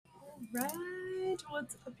Alright,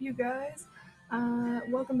 what's up, you guys?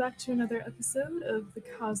 Welcome back to another episode of the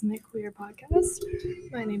Cosmic Queer Podcast.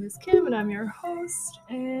 My name is Kim, and I'm your host.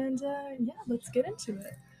 And yeah, let's get into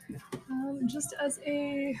it. Just as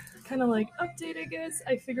a kind of like update, I guess,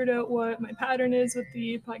 I figured out what my pattern is with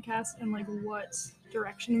the podcast and like what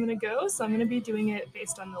direction I'm going to go. So I'm going to be doing it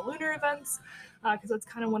based on the lunar events because that's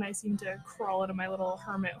kind of when I seem to crawl out of my little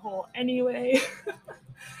hermit hole anyway.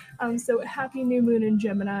 So happy new moon in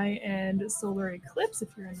Gemini and solar eclipse if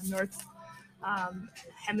you're in the north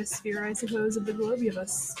hemisphere, I suppose, of the globe. You have a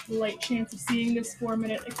slight chance of seeing this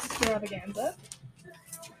 4-minute extravaganza.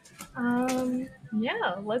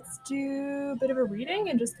 Yeah, let's do a bit of a reading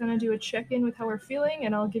and just kind of do a check-in with how we're feeling,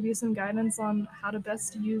 and I'll give you some guidance on how to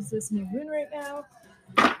best use this new moon right now.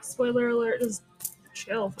 Spoiler alert, just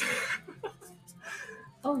chill.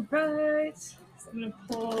 All right, so I'm gonna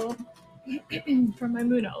pull from my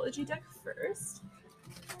Moonology deck first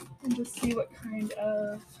and just see what kind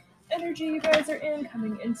of energy you guys are in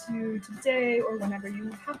coming into today or whenever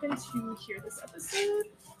you happen to hear this episode.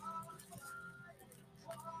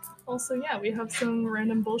 Also, yeah, we have some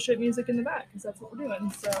random bullshit music in the back because that's what we're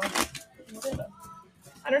doing, so whatever.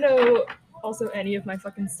 I don't know also any of my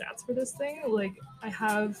fucking stats for this thing. Like,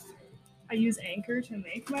 I use Anchor to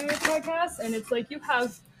make my podcast, and it's like you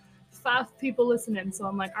have 5 people listening, so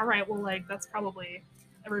I'm like, all right, well, like, that's probably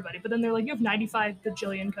everybody. But then they're like, you have 95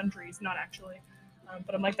 bajillion countries, not actually.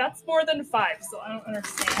 But I'm like, that's more than 5, so I don't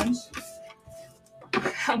understand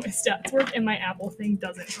how my stats work, and my Apple thing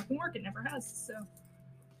doesn't fucking work. It never has, so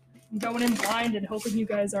I'm going in blind and hoping you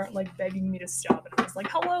guys aren't like begging me to stop. And I was like,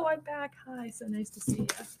 hello, I'm back. Hi, so nice to see you.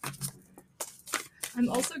 I'm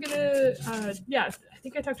also gonna, I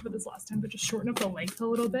think I talked about this last time, but just shorten up the length a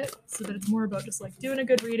little bit so that it's more about just like doing a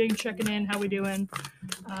good reading, checking in, how we doing,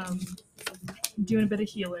 doing a bit of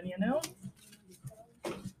healing, you know?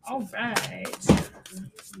 All right.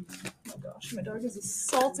 Oh gosh, my dog is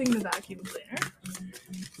assaulting the vacuum cleaner.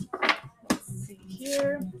 Let's see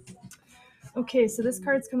here. Okay, so this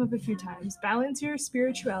card's come up a few times. Balance your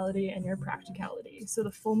spirituality and your practicality. So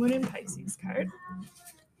the full moon in Pisces card.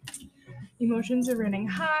 Emotions are running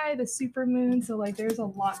high, the super moon, so like there's a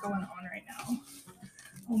lot going on right now.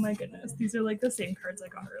 Oh my goodness, these are like the same cards I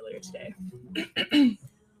got earlier today.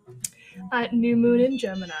 New moon in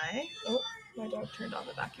Gemini. Oh, my dog turned on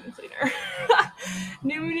the vacuum cleaner.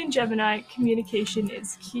 New moon in Gemini, communication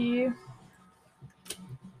is key.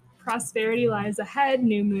 Prosperity lies ahead,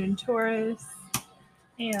 new moon Taurus.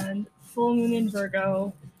 And full moon in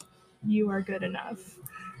Virgo, you are good enough.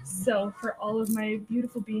 So for all of my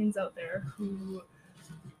beautiful beings out there who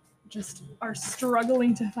just are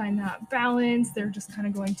struggling to find that balance, they're just kind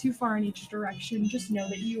of going too far in each direction, just know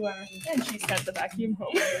that you are, and she sent the vacuum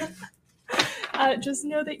home. Just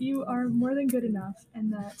know that you are more than good enough,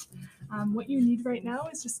 and that what you need right now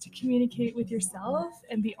is just to communicate with yourself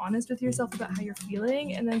and be honest with yourself about how you're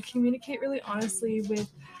feeling, and then communicate really honestly with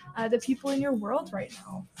the people in your world right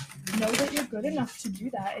now. Know that you're good enough to do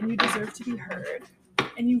that, and you deserve to be heard,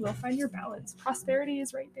 and you will find your balance. Prosperity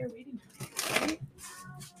is right there waiting for you,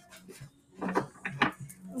 right?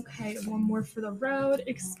 Okay, one more for the road.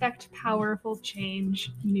 Expect powerful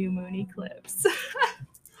change, new moon eclipse.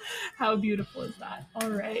 How beautiful is that? All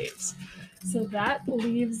right. So that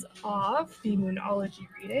leaves off the Moonology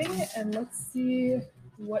reading, and let's see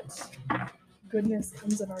what goodness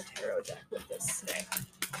comes of our tarot deck with this today.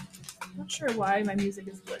 I'm not sure why my music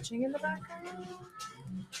is glitching in the background.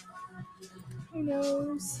 Who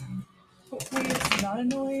knows? Hopefully it's not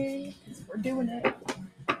annoying, because we're doing it.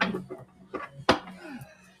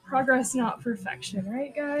 Progress, not perfection,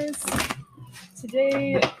 right, guys?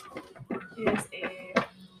 Today is a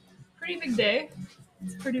pretty big day.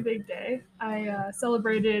 It's a pretty big day. I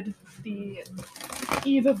celebrated the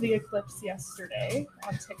eve of the eclipse yesterday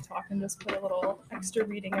on TikTok and just put a little extra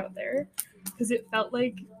reading out there because it felt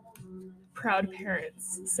like proud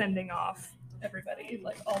parents sending off everybody,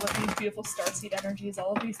 like all of these beautiful starseed energies,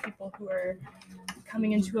 all of these people who are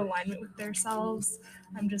coming into alignment with themselves.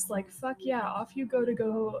 I'm just like, fuck yeah, off you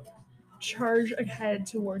go charge ahead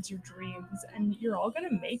towards your dreams, and you're all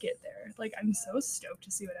gonna make it there. Like, I'm so stoked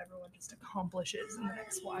to see what everyone just accomplishes in the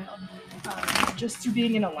next while, just through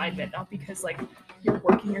being in alignment, not because like you're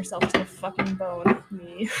working yourself to the fucking bone,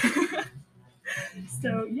 me.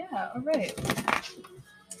 So yeah, all right,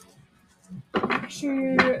 make sure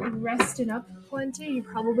you're resting up plenty. You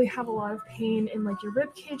probably have a lot of pain in like your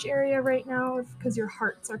rib cage area right now because your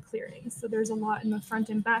hearts are clearing, so there's a lot in the front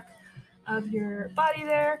and back of your body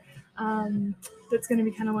there. That's going to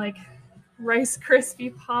be kind of like Rice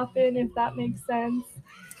Krispie poppin', if that makes sense.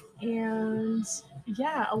 And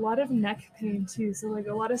yeah, a lot of neck pain too. So like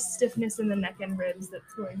a lot of stiffness in the neck and ribs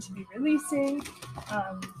that's going to be releasing.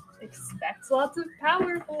 Expect lots of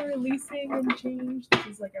powerful releasing and change. This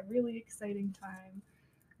is like a really exciting time.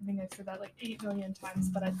 I think I've said that like 8 million times,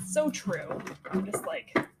 but it's so true. I'm just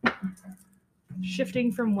like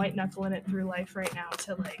shifting from white knuckling it through life right now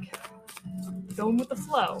to like going with the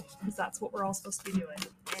flow, because that's what we're all supposed to be doing.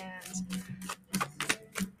 And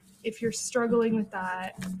if you're struggling with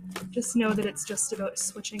that, just know that it's just about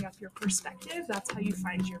switching up your perspective. That's how you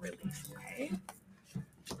find your relief, okay?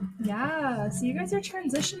 Yeah, so you guys are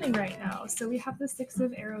transitioning right now. So we have the 6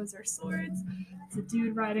 of arrows or swords. It's a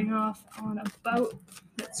dude riding off on a boat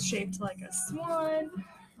that's shaped like a swan.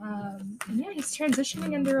 And yeah, he's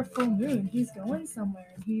transitioning under a full moon. He's going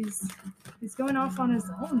somewhere. He's going off on his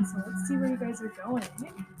own. So let's see where you guys are going.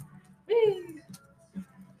 Whee!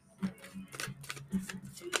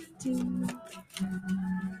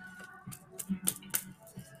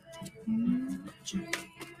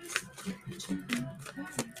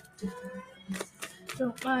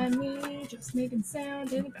 Don't mind me, just making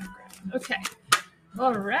sound in the background. Okay.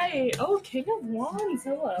 All right. Oh, King of Wands.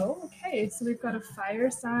 Hello. Okay, so we've got a fire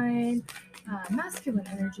sign, masculine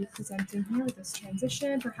energy presenting here with this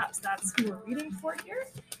transition. Perhaps that's who we're reading for here.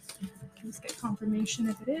 Let's get confirmation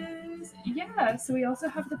if it is. Yeah, so we also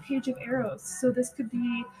have the Page of Arrows. So this could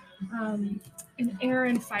be an air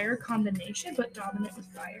and fire combination, but dominant with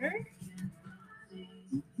fire.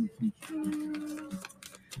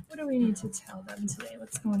 What do we need to tell them today?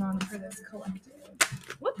 What's going on for this collective?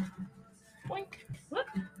 Whoop. Boink. Whoop.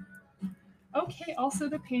 Okay, also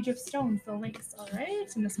the Page of Stones, the links, all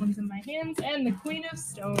right? And this one's in my hands, and the Queen of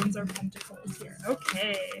Stones or Pentacles here.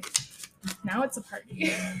 Okay, now it's a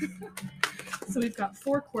party. So we've got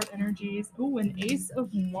 4 court energies. Ooh, an Ace of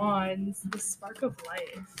Wands, the Spark of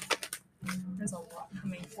Life. There's a lot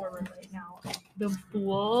coming forward right now. The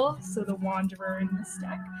Fool, so the Wanderer in this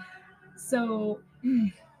deck. So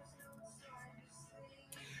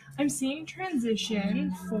I'm seeing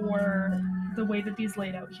transition for the way that these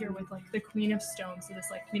laid out here with like the Queen of Stones, so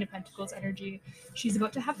this like Queen of Pentacles energy. She's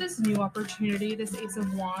about to have this new opportunity, this Ace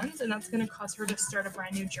of Wands, and that's going to cause her to start a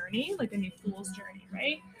brand new journey, like a new fool's journey,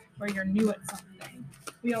 right? Where you're new at something.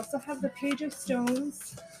 We also have the Page of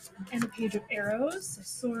Stones and the Page of Arrows, so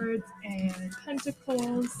swords and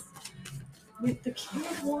pentacles, with the King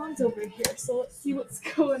of Wands over here. So let's see what's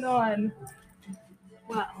going on.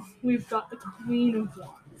 Wow, we've got the Queen of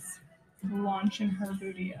Wands launching her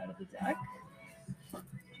booty out of the deck.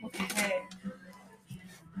 Okay.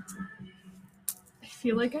 I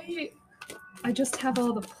feel like I just have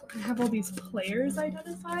all these players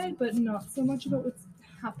identified, but not so much about what's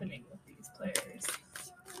happening with these players.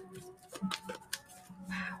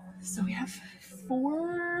 Wow. So we have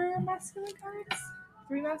 4 masculine cards,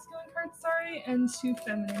 3 masculine cards, sorry, and 2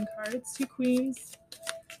 feminine cards, 2 queens,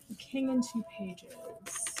 a king and 2 pages.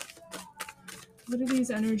 What do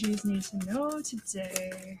these energies need to know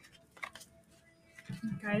today?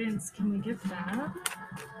 Guidance, can we give that?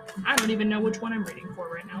 I don't even know which one I'm reading for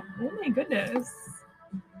right now. Oh my goodness.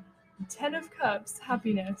 10 of Cups,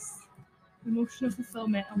 happiness, emotional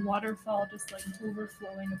fulfillment, a waterfall just like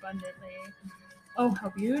overflowing abundantly. Oh, how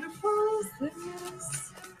beautiful is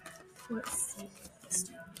this? Let's see what this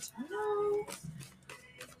do need to know.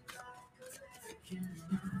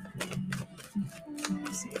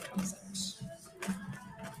 Let's see what comes out.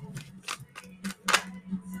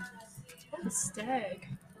 Oh, the stag.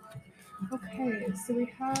 Okay, so we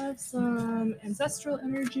have some ancestral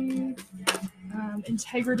energy,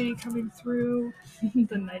 integrity coming through,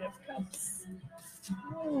 the Knight of Cups.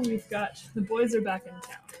 Oh, we've got the boys are back in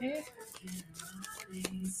town, okay?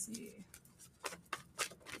 Let's see.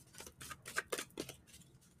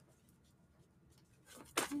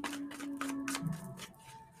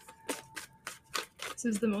 This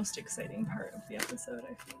is the most exciting part of the episode,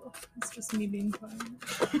 I feel. It's just me being quiet.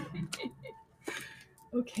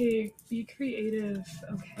 Okay, be creative.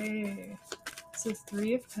 Okay. So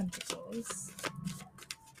 3 of Pentacles.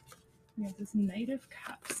 We have this Knight of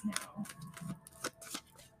Cups now.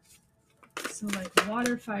 So like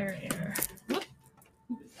water, fire, air. Whoop.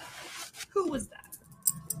 Who was that?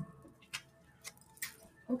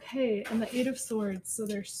 Okay, and the 8 of Swords. So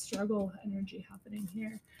there's struggle energy happening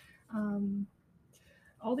here.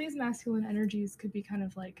 All these masculine energies could be kind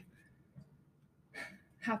of like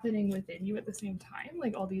happening within you at the same time,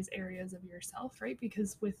 like all these areas of yourself, right?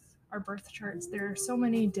 Because with our birth charts, there are so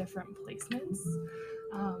many different placements.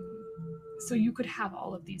 So you could have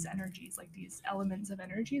all of these energies, like these elements of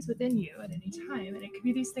energies within you at any time. And it could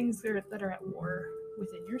be these things that are at war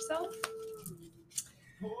within yourself.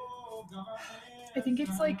 I think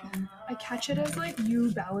it's like, I catch it as like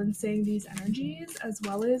you balancing these energies, as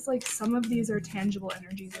well as like some of these are tangible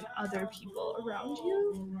energies in other people around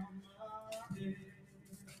you.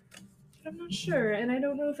 But I'm not sure, and I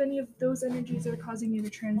don't know if any of those energies are causing you to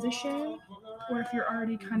transition, or if you're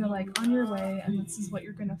already kind of like on your way and this is what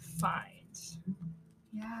you're gonna find.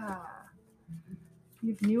 Yeah.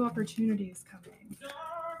 You have new opportunities coming.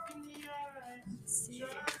 Let's see.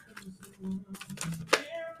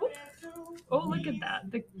 Oh, look at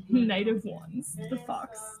that. The Knight of Wands. The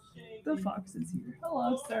fox. The fox is here.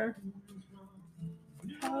 Hello, sir.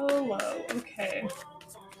 Hello. Okay.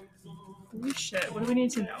 Holy shit. What do we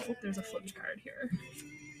need to know? There's a flipped card here.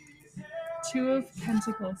 Two of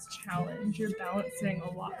Pentacles challenge. You're balancing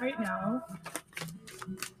a lot right now.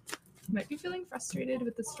 You might be feeling frustrated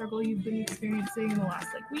with the struggle you've been experiencing in the last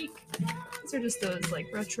week. These are just those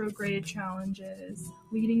retrograde challenges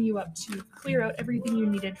leading you up to clear out everything you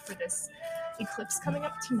needed for this eclipse coming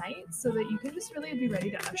up tonight, so that you can just really be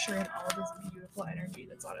ready to usher in all of this beautiful energy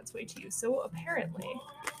that's on its way to you. So apparently,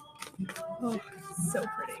 oh, so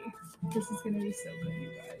pretty. This is going to be so good,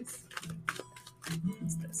 you guys.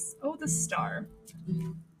 What's this? Oh, the star.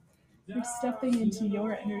 You're stepping into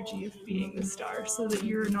your energy of being the star, so that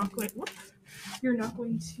you're not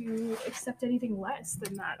going to accept anything less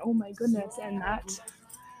than that. Oh my goodness. And that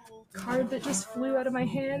card that just flew out of my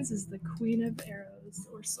hands is the Queen of Arrows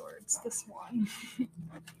or Swords, the Swan.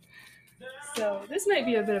 So this might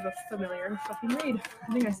be a bit of a familiar fucking read.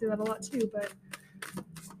 I think I say that a lot too, but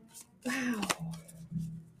wow.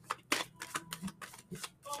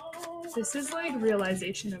 This is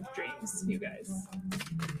realization of dreams, you guys.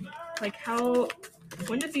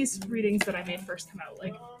 When did these readings that I made first come out?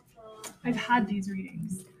 I've had these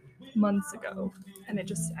readings months ago, and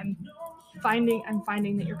I'm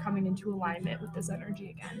finding that you're coming into alignment with this energy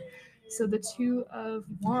again. So the Two of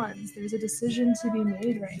Wands, there's a decision to be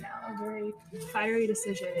made right now, a very fiery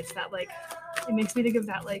decision. It's that it makes me think of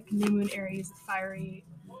that new moon Aries fiery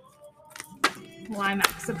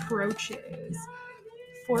climax approaches.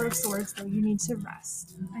 Four of Swords, though, you need to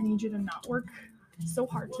rest. I need you to not work so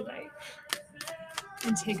hard today,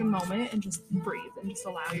 and take a moment and just breathe and just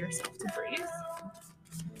allow yourself to breathe.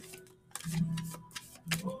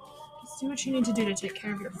 Just do what you need to do to take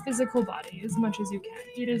care of your physical body as much as you can.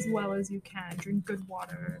 Eat as well as you can. Drink good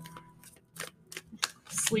water.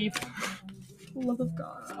 Sleep. Love of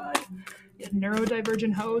God. Yeah,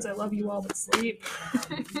 neurodivergent hoes, I love you all, but sleep.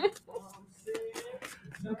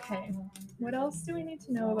 Okay, what else do we need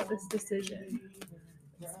to know about this decision?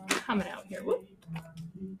 It's coming out here. Whoop.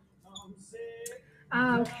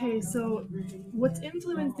 Okay, so what's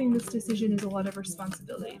influencing this decision is a lot of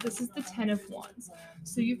responsibility. This is the Ten of Wands.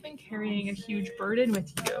 So you've been carrying a huge burden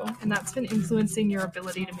with you, and that's been influencing your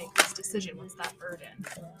ability to make this decision. What's that burden?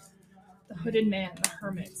 The Hooded Man, the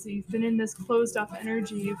Hermit. So you've been in this closed off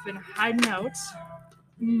energy. You've been hiding out.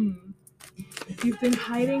 You've been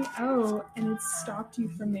hiding out, and it's stopped you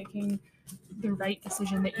from making the right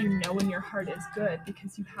decision that you know in your heart is good,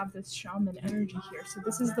 because you have this shaman energy here. So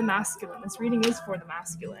this is the masculine. This reading is for the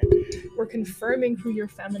masculine. We're confirming who your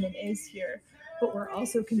feminine is here, but we're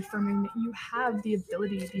also confirming that you have the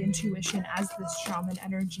ability, the intuition as this shaman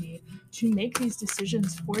energy to make these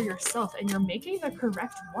decisions for yourself, and you're making the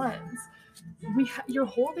correct ones. You're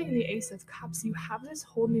holding the Ace of Cups. You have this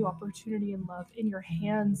whole new opportunity in love in your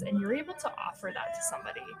hands, and you're able to offer that to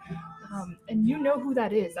somebody. And you know who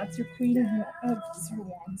that is. That's your Queen of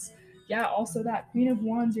Wands. Yeah, also that Queen of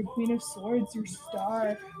Wands, your Queen of Swords, your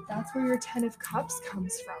Star. That's where your Ten of Cups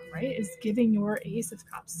comes from, right? Is giving your Ace of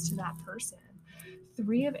Cups to that person.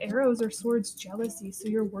 Three of Arrows or Swords, jealousy. So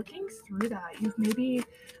you're working through that. You've maybe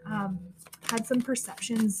had some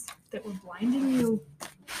perceptions that were blinding you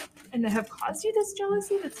and that have caused you this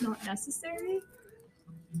jealousy that's not necessary.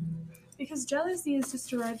 Because jealousy is just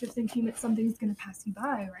derived of thinking that something's going to pass you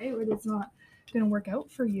by, right? Or that's not going to work out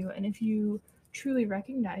for you. And if you truly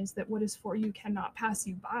recognize that what is for you cannot pass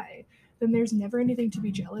you by, then there's never anything to be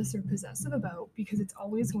jealous or possessive about, because it's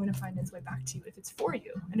always going to find its way back to you if it's for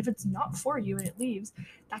you. And if it's not for you and it leaves,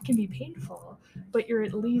 that can be painful. But you're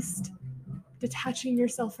at least detaching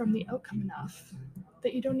yourself from the outcome enough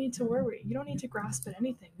that you don't need to worry. You don't need to grasp at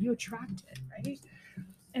anything. You attract it, right?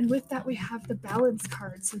 And with that, we have the Balance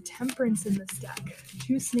card. So Temperance in this deck.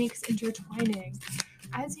 Two snakes intertwining.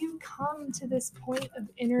 As you come to this point of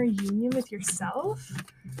inner union with yourself,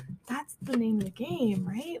 that's the name of the game,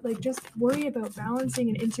 right? Just worry about balancing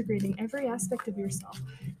and integrating every aspect of yourself.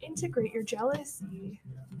 Integrate your jealousy.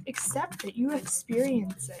 Accept that you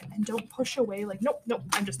experience it, and don't push away nope,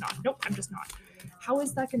 I'm just not. Nope, I'm just not. How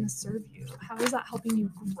is that going to serve you? How is that helping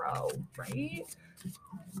you grow, right?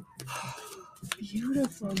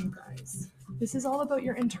 Beautiful, you guys. This is all about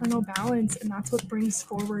your internal balance, and that's what brings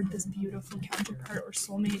forward this beautiful counterpart or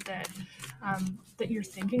soulmate that you're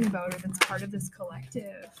thinking about, or that's part of this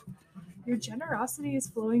collective. Your generosity is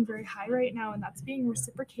flowing very high right now, and that's being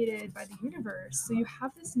reciprocated by the universe. So you have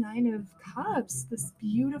this Nine of Cups, this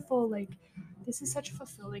beautiful, like, this is such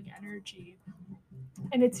fulfilling energy,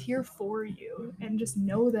 and it's here for you. And just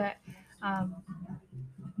know that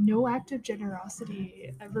no act of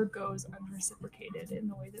generosity ever goes unreciprocated in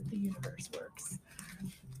the way that the universe works.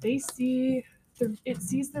 It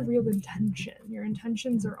sees the real intention. Your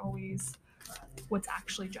intentions are always what's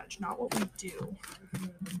actually judged, not what we do.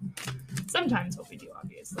 Sometimes what we do,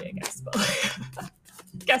 obviously, I guess, but I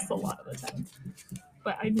guess a lot of the time.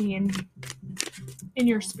 But I mean, in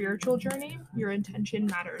your spiritual journey, your intention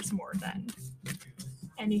matters more than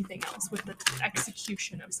anything else with the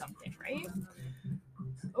execution of something, right?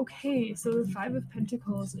 Okay, so the Five of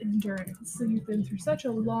Pentacles, endurance. So you've been through such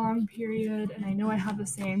a long period, and I know I have the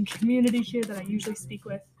same community here that I usually speak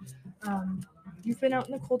with. You've been out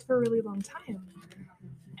in the cold for a really long time.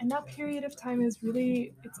 And that period of time is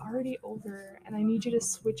really, it's already over. And I need you to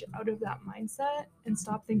switch out of that mindset and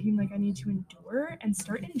stop thinking like I need to endure and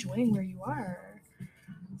start enjoying where you are.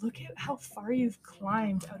 Look at how far you've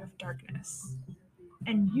climbed out of darkness.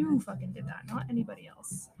 And you fucking did that, not anybody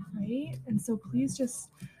else, right? And so please just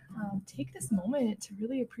take this moment to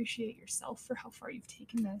really appreciate yourself for how far you've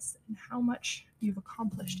taken this and how much you've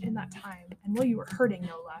accomplished in that time, and while you were hurting,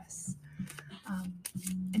 no less.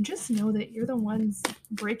 And just know that you're the ones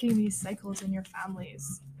breaking these cycles in your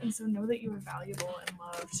families. And so know that you are valuable and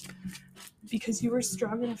loved because you are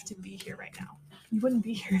strong enough to be here right now. You wouldn't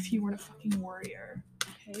be here if you weren't a fucking warrior,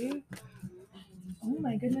 okay? Oh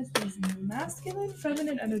my goodness, these masculine,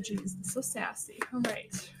 feminine energies. So sassy. All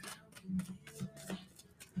right.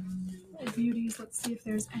 Oh, beauties. Let's see if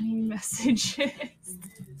there's any messages.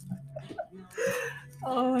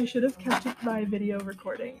 Oh, I should have kept my video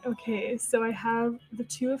recording. Okay, so I have the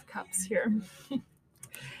Two of Cups here.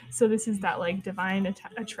 So this is that like divine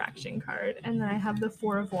attraction card. And then I have the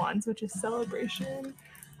Four of Wands, which is celebration.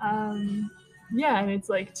 Yeah, and it's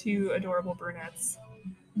like two adorable brunettes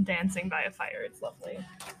dancing by a fire. It's lovely.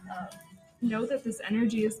 Know that this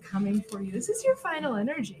energy is coming for you. This is your final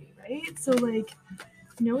energy, right? So like,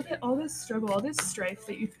 know that all this struggle, all this strife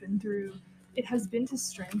that you've been through, it has been to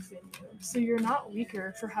strengthen you. So you're not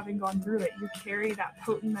weaker for having gone through it. You carry that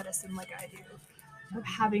potent medicine like I do, of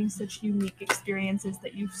having such unique experiences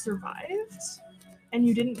that you've survived, and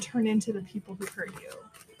you didn't turn into the people who hurt you.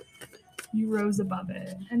 You rose above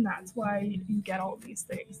it, and that's why you get all these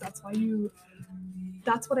things. That's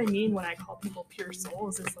what I mean when I call people pure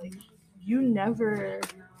souls, is like, you never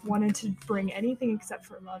wanted to bring anything except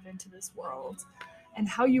for love into this world. And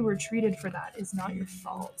how you were treated for that is not your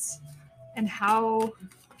fault. And how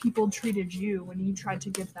people treated you when you tried to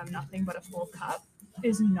give them nothing but a full cup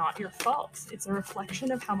is not your fault. It's a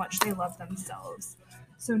reflection of how much they love themselves.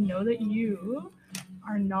 So know that you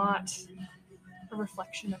are not a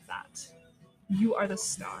reflection of that. You are the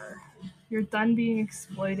star. You're done being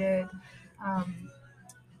exploited.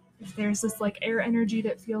 If there's this like air energy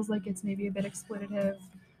that feels like it's maybe a bit exploitative,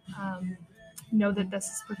 know that this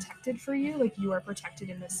is protected for you. Like, you are protected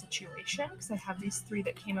in this situation, because I have these three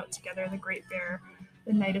that came out together: the Great Bear,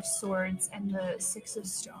 the Knight of Swords, and the Six of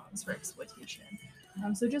Stones for exploitation.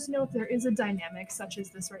 So just know if there is a dynamic such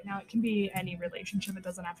as this right now, it can be any relationship. It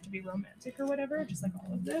doesn't have to be romantic or whatever, just like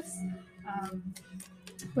all of this.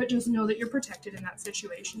 But just know that you're protected in that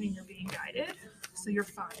situation and you're being guided. So you're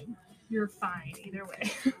fine. You're fine either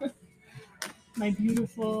way. My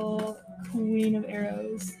beautiful Queen of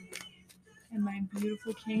Arrows and my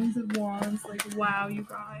beautiful Kings of Wands. Like, wow, you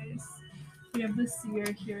guys. We have the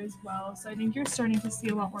Seer here as well. So I think you're starting to see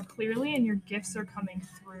a lot more clearly, and your gifts are coming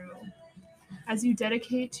through. As you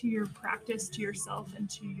dedicate to your practice, to yourself, and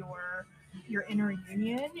to your inner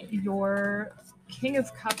union, your King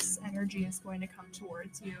of Cups energy is going to come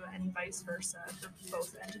towards you, and vice versa for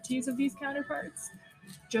both entities of these counterparts.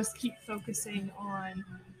 Just keep focusing on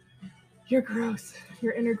your growth,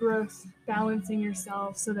 your inner growth, balancing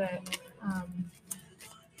yourself so that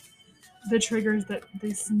the triggers that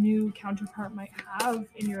this new counterpart might have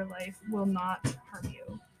in your life will not harm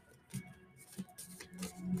you.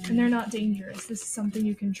 And they're not dangerous. This is something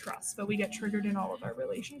you can trust, but we get triggered in all of our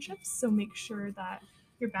relationships. So make sure that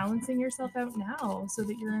you're balancing yourself out now so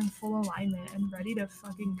that you're in full alignment and ready to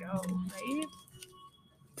fucking go, right?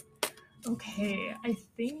 Okay, I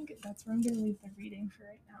think that's where I'm going to leave the reading for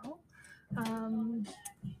right now.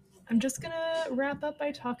 I'm just gonna wrap up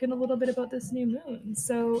by talking a little bit about this new moon.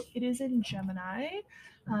 So it is in Gemini.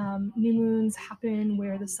 New moons happen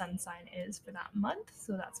where the sun sign is for that month,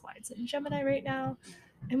 so that's why it's in Gemini right now.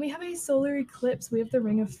 And we have a solar eclipse. We have the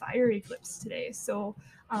Ring of Fire eclipse today. So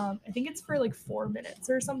I think it's for like 4 minutes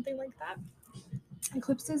or something like that.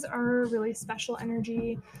 Eclipses are really special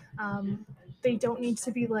energy. Um, they don't need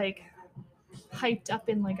to be like hyped up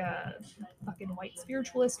in like a fucking white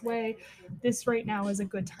spiritualist way. This right now is a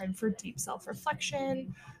good time for deep self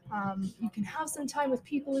reflection. You can have some time with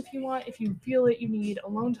people if you want. If you feel that you need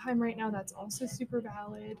alone time right now, that's also super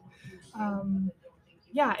valid. Um,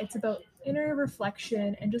 yeah, it's about inner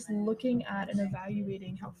reflection and just looking at and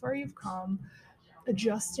evaluating how far you've come,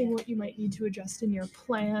 adjusting what you might need to adjust in your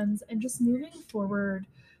plans, and just moving forward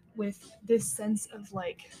with this sense of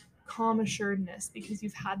like calm assuredness because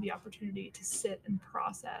you've had the opportunity to sit and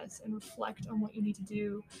process and reflect on what you need to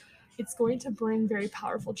do. It's going to bring very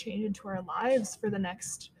powerful change into our lives for the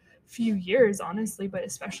next few years, honestly, but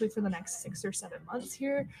especially for the next 6 or 7 months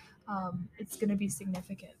here. It's going to be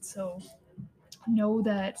significant. So know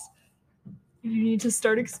that you need to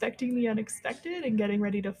start expecting the unexpected and getting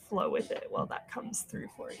ready to flow with it while that comes through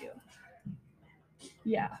for you.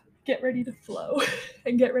 Yeah, get ready to flow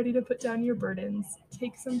and get ready to put down your burdens.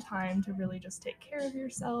 Take some time to really just take care of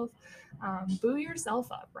yourself. Boo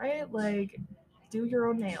yourself up, right? Like, do your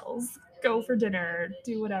own nails, go for dinner,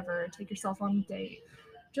 do whatever, take yourself on a date.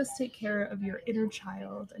 Just take care of your inner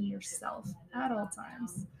child and yourself at all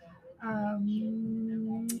times.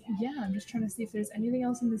 Yeah, I'm just trying to see if there's anything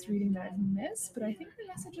else in this reading that I've missed, but I think the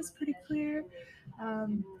message is pretty clear.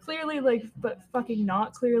 Clearly, like, but fucking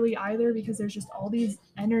not clearly either, because there's just all these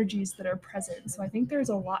energies that are present. So I think there's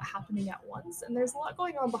a lot happening at once, and there's a lot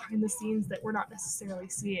going on behind the scenes that we're not necessarily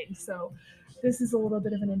seeing. So this is a little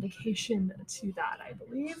bit of an indication to that, I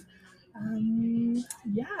believe.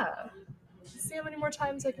 Yeah. Let's see how many more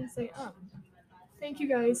times I can say Thank you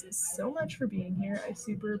guys so much for being here. I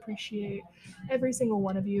super appreciate every single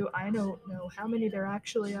one of you. I don't know how many there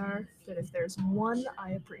actually are, but if there's one,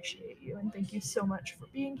 I appreciate you. And thank you so much for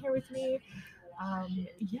being here with me.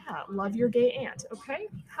 Yeah, love your gay aunt, okay?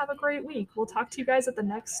 Have a great week. We'll talk to you guys at the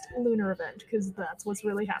next lunar event because that's what's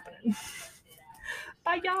really happening.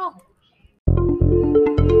 Bye, y'all.